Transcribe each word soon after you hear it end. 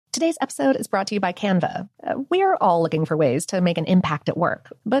Today's episode is brought to you by Canva. We're all looking for ways to make an impact at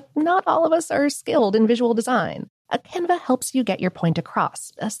work, but not all of us are skilled in visual design. Canva helps you get your point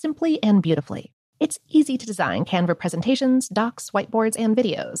across, simply and beautifully. It's easy to design Canva presentations, docs, whiteboards, and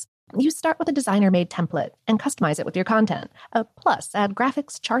videos. You start with a designer-made template and customize it with your content. Plus, add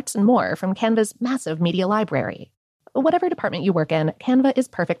graphics, charts, and more from Canva's massive media library. Whatever department you work in, Canva is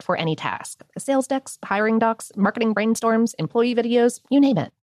perfect for any task. Sales decks, hiring docs, marketing brainstorms, employee videos, you name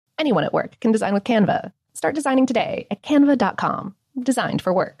it. Anyone at work can design with Canva. Start designing today at canva.com. Designed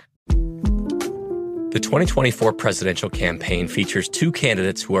for work. The 2024 presidential campaign features two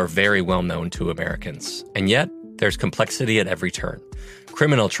candidates who are very well known to Americans. And yet, there's complexity at every turn.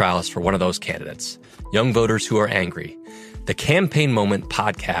 Criminal trials for one of those candidates. Young voters who are angry. The Campaign Moment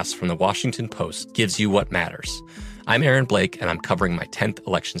podcast from the Washington Post gives you what matters. I'm Aaron Blake, and I'm covering my 10th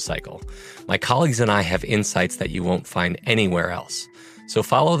election cycle. My colleagues and I have insights that you won't find anywhere else. So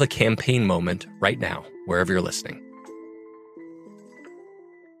follow the Campaign Moment right now, wherever you're listening.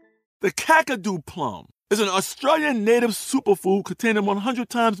 The Kakadu plum is an Australian native superfood containing 100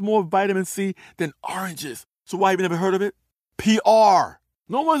 times more vitamin C than oranges. So why have you never heard of it? PR.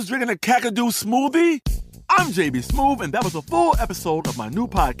 No one's drinking a Kakadu smoothie? I'm JB Smoove, and that was a full episode of my new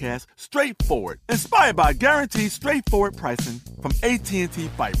podcast, Straightforward, inspired by guaranteed straightforward pricing from AT&T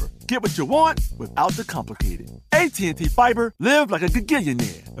Fiber. Get what you want without the complicated. AT&T Fiber, live like a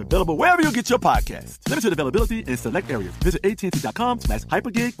gigillionaire. Available wherever you get your podcasts. Limited availability in select areas. Visit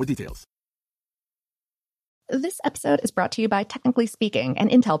AT&T.com/hypergig for details. This episode is brought to you by Technically Speaking, an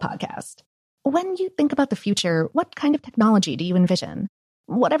Intel podcast. When you think about the future, what kind of technology do you envision?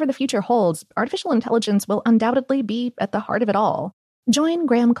 Whatever the future holds, artificial intelligence will undoubtedly be at the heart of it all. Join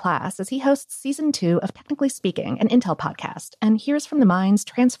Graham Class as he hosts Season 2 of Technically Speaking, an Intel podcast, and hears from the minds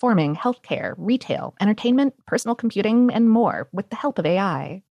transforming healthcare, retail, entertainment, personal computing, and more with the help of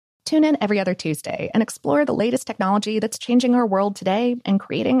AI. Tune in every other Tuesday and explore the latest technology that's changing our world today and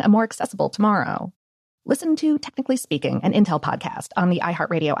creating a more accessible tomorrow. Listen to Technically Speaking, an Intel podcast on the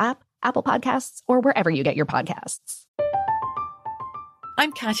iHeartRadio app, Apple Podcasts, or wherever you get your podcasts.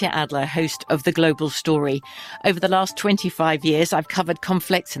 I'm Katya Adler, host of The Global Story. Over the last 25 years, I've covered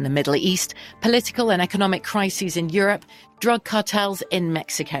conflicts in the Middle East, political and economic crises in Europe, drug cartels in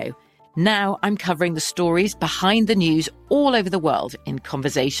Mexico. Now I'm covering the stories behind the news all over the world in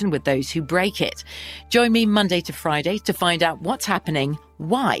conversation with those who break it. Join me Monday to Friday to find out what's happening,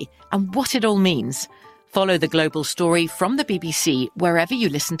 why, and what it all means. Follow The Global Story from the BBC wherever you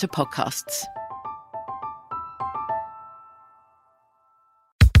listen to podcasts.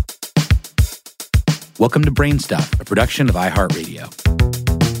 Welcome to Brainstuff, a production of iHeartRadio.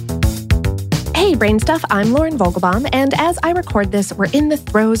 Hey, Brainstuff, I'm Lauren Vogelbaum, and as I record this, we're in the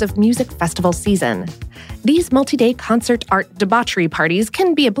throes of music festival season. These multi-day concert art debauchery parties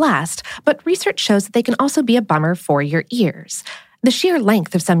can be a blast, but research shows that they can also be a bummer for your ears. The sheer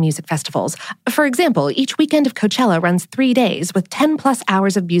length of some music festivals. For example, each weekend of Coachella runs 3 days with 10-plus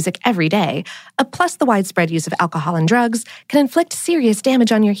hours of music every day, plus the widespread use of alcohol and drugs can inflict serious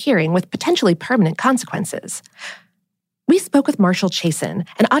damage on your hearing with potentially permanent consequences. We spoke with Marshall Chasin,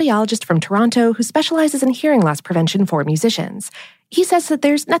 an audiologist from Toronto who specializes in hearing loss prevention for musicians. He says that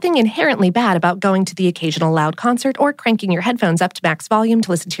there's nothing inherently bad about going to the occasional loud concert or cranking your headphones up to max volume to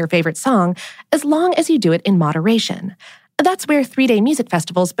listen to your favorite song, as long as you do it in moderation. That's where 3-day music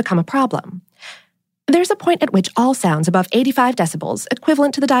festivals become a problem. There's a point at which all sounds above 85 decibels,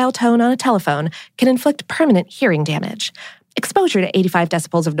 equivalent to the dial tone on a telephone, can inflict permanent hearing damage. Exposure to 85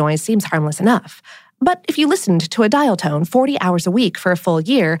 decibels of noise seems harmless enough. But if you listened to a dial tone 40 hours a week for a full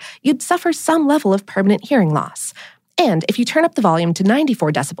year, you'd suffer some level of permanent hearing loss. And if you turn up the volume to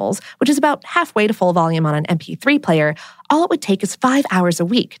 94 decibels, which is about halfway to full volume on an MP3 player, all it would take is 5 hours a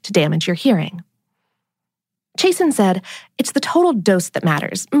week to damage your hearing. Chasin said, it's the total dose that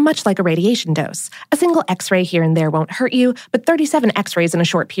matters, much like a radiation dose. A single X-ray here and there won't hurt you, but 37 X-rays in a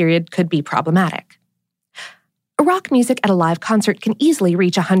short period could be problematic. Rock music at a live concert can easily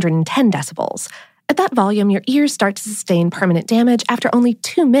reach 110 decibels. At that volume, your ears start to sustain permanent damage after only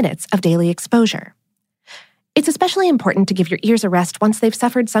 2 minutes of daily exposure. It's especially important to give your ears a rest once they've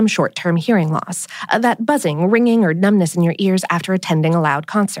suffered some short-term hearing loss, that buzzing, ringing, or numbness in your ears after attending a loud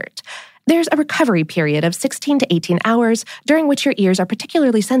concert. There's a recovery period of 16 to 18 hours during which your ears are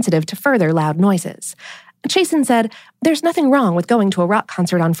particularly sensitive to further loud noises. Chasin said, there's nothing wrong with going to a rock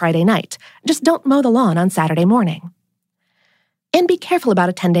concert on Friday night. Just don't mow the lawn on Saturday morning. And be careful about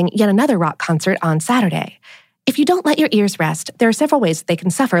attending yet another rock concert on Saturday. If you don't let your ears rest, there are several ways that they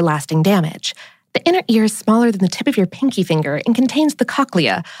can suffer lasting damage. The inner ear is smaller than the tip of your pinky finger and contains the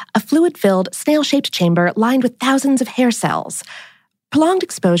cochlea, a fluid-filled, snail-shaped chamber lined with thousands of hair cells. Prolonged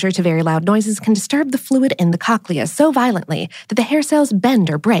exposure to very loud noises can disturb the fluid in the cochlea so violently that the hair cells bend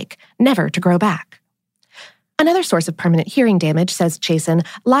or break, never to grow back. Another source of permanent hearing damage, says Chasen,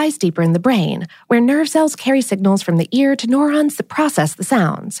 lies deeper in the brain, where nerve cells carry signals from the ear to neurons that process the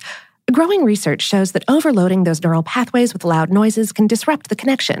sounds. Growing research shows that overloading those neural pathways with loud noises can disrupt the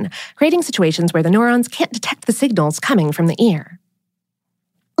connection, creating situations where the neurons can't detect the signals coming from the ear.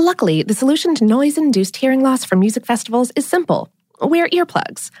 Luckily, the solution to noise-induced hearing loss from music festivals is simple. Wear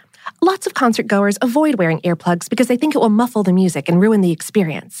earplugs. Lots of concertgoers avoid wearing earplugs because they think it will muffle the music and ruin the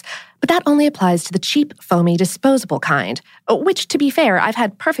experience. But that only applies to the cheap, foamy, disposable kind, which, to be fair, I've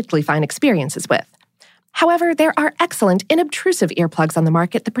had perfectly fine experiences with. However, there are excellent, inobtrusive earplugs on the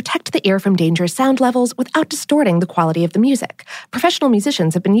market that protect the ear from dangerous sound levels without distorting the quality of the music. Professional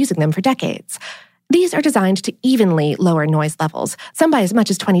musicians have been using them for decades. These are designed to evenly lower noise levels, some by as much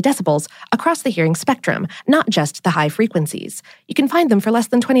as 20 decibels, across the hearing spectrum, not just the high frequencies. You can find them for less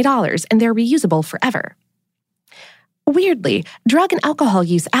than $20, and they're reusable forever. Weirdly, drug and alcohol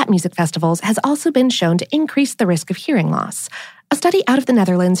use at music festivals has also been shown to increase the risk of hearing loss. A study out of the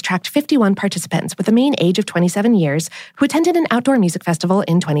Netherlands tracked 51 participants with a mean age of 27 years who attended an outdoor music festival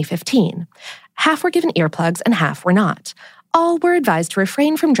in 2015. Half were given earplugs and half were not. All were advised to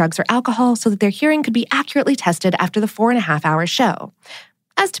refrain from drugs or alcohol so that their hearing could be accurately tested after the 4.5-hour show.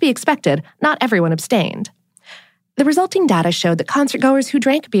 As to be expected, not everyone abstained. The resulting data showed that concertgoers who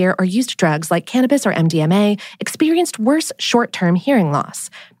drank beer or used drugs like cannabis or MDMA experienced worse short-term hearing loss.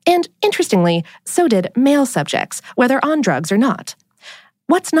 And, interestingly, so did male subjects, whether on drugs or not.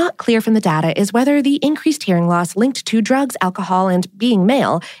 What's not clear from the data is whether the increased hearing loss linked to drugs, alcohol, and being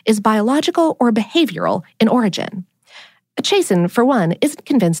male is biological or behavioral in origin. Chasen, for one, isn't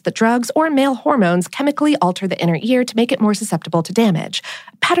convinced that drugs or male hormones chemically alter the inner ear to make it more susceptible to damage.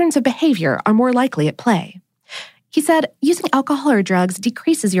 Patterns of behavior are more likely at play. He said, using alcohol or drugs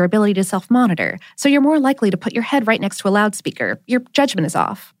decreases your ability to self-monitor, so you're more likely to put your head right next to a loudspeaker. Your judgment is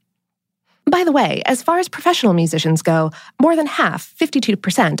off. By the way, as far as professional musicians go, more than half,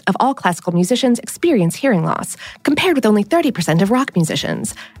 52%, of all classical musicians experience hearing loss, compared with only 30% of rock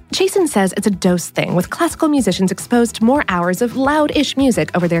musicians. Chasen says it's a dose thing, with classical musicians exposed to more hours of loud-ish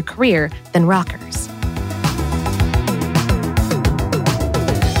music over their career than rockers.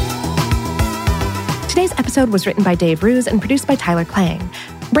 Today's episode was written by Dave Roos and produced by Tyler Klang.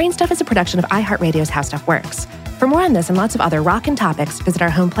 Brainstuff is a production of iHeartRadio's How Stuff Works. For more on this and lots of other rockin' topics, visit our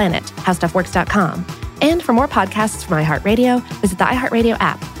home planet, howstuffworks.com. And for more podcasts from iHeartRadio, visit the iHeartRadio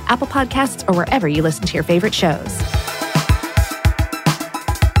app, Apple Podcasts, or wherever you listen to your favorite shows.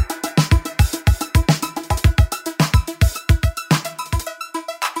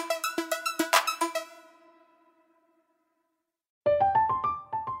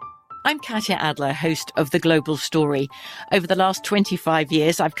 I'm Katya Adler, host of The Global Story. Over the last 25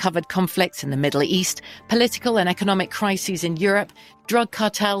 years, I've covered conflicts in the Middle East, political and economic crises in Europe, drug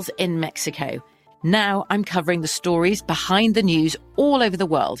cartels in Mexico. Now I'm covering the stories behind the news all over the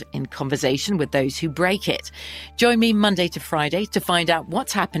world in conversation with those who break it. Join me Monday to Friday to find out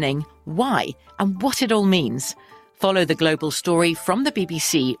what's happening, why, and what it all means. Follow The Global Story from the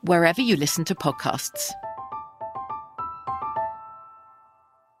BBC wherever you listen to podcasts.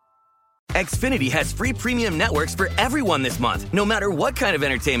 Xfinity has free premium networks for everyone this month, no matter what kind of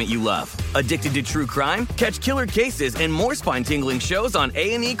entertainment you love. Addicted to true crime? Catch killer cases and more spine-tingling shows on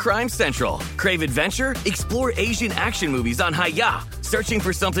A&E Crime Central. Crave adventure? Explore Asian action movies on Hi-Ya. Searching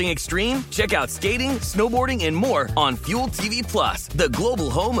for something extreme? Check out skating, snowboarding, and more on Fuel TV Plus, the global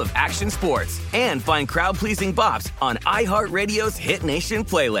home of action sports. And find crowd-pleasing bops on iHeartRadio's Hit Nation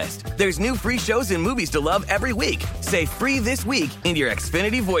playlist. There's new free shows and movies to love every week. Say free this week in your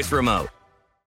Xfinity voice remote.